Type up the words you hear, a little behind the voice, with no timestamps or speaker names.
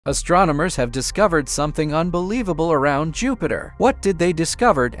Astronomers have discovered something unbelievable around Jupiter. What did they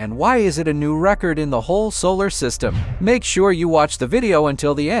discover, and why is it a new record in the whole solar system? Make sure you watch the video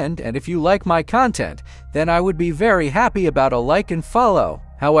until the end, and if you like my content, then I would be very happy about a like and follow.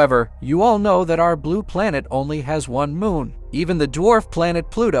 However, you all know that our blue planet only has one moon. Even the dwarf planet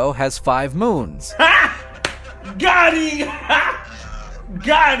Pluto has 5 moons. Got him!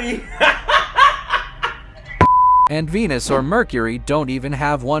 Got him! And Venus or Mercury don't even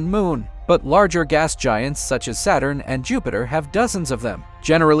have one moon. But larger gas giants such as Saturn and Jupiter have dozens of them.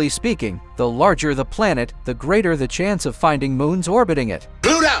 Generally speaking, the larger the planet, the greater the chance of finding moons orbiting it.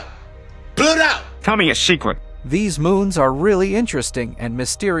 Pluto! Pluto! Tell me a secret. These moons are really interesting and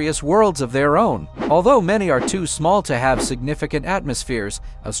mysterious worlds of their own. Although many are too small to have significant atmospheres,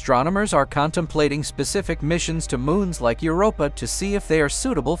 astronomers are contemplating specific missions to moons like Europa to see if they are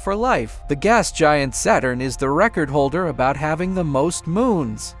suitable for life. The gas giant Saturn is the record holder about having the most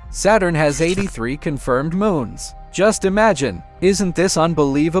moons. Saturn has 83 confirmed moons. Just imagine, isn't this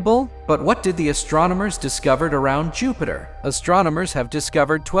unbelievable? But what did the astronomers discover around Jupiter? Astronomers have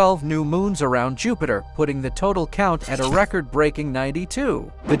discovered 12 new moons around Jupiter, putting the total count at a record-breaking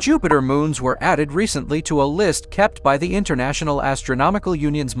 92. The Jupiter moons were added recently to a list kept by the International Astronomical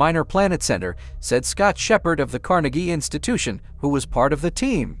Union's Minor Planet Center, said Scott Shepard of the Carnegie Institution, who was part of the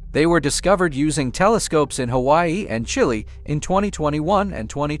team. They were discovered using telescopes in Hawaii and Chile in 2021 and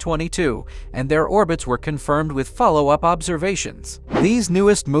 2022, and their orbits were confirmed with follow-up observations. These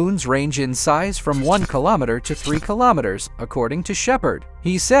newest moons range in size from 1 kilometer to 3 kilometers, according to Shepard.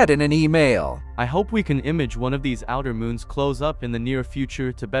 He said in an email, "I hope we can image one of these outer moons close up in the near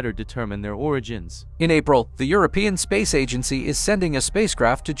future to better determine their origins." In April, the European Space Agency is sending a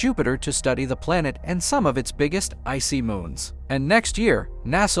spacecraft to Jupiter to study the planet and some of its biggest icy moons. And next year,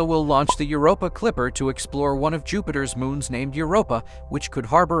 NASA will launch the Europa Clipper to explore one of Jupiter's moons named Europa, which could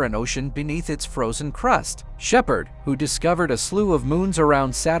harbor an ocean beneath its frozen crust. Shepard, who discovered a slew of moons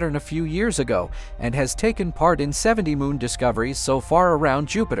around Saturn a few years ago and has taken part in 70 moon discoveries so far around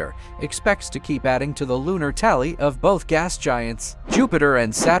Jupiter, expects to keep adding to the lunar tally of both gas giants. Jupiter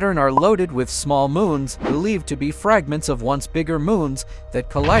and Saturn are loaded with small moons, believed to be fragments of once bigger moons that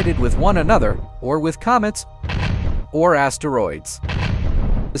collided with one another, or with comets, or asteroids.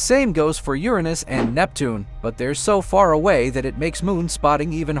 The same goes for Uranus and Neptune, but they're so far away that it makes moon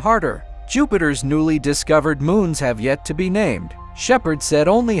spotting even harder. Jupiter's newly discovered moons have yet to be named. Shepard said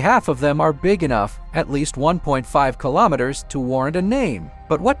only half of them are big enough, at least 1.5 kilometers, to warrant a name.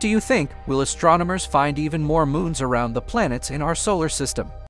 But what do you think? Will astronomers find even more moons around the planets in our solar system?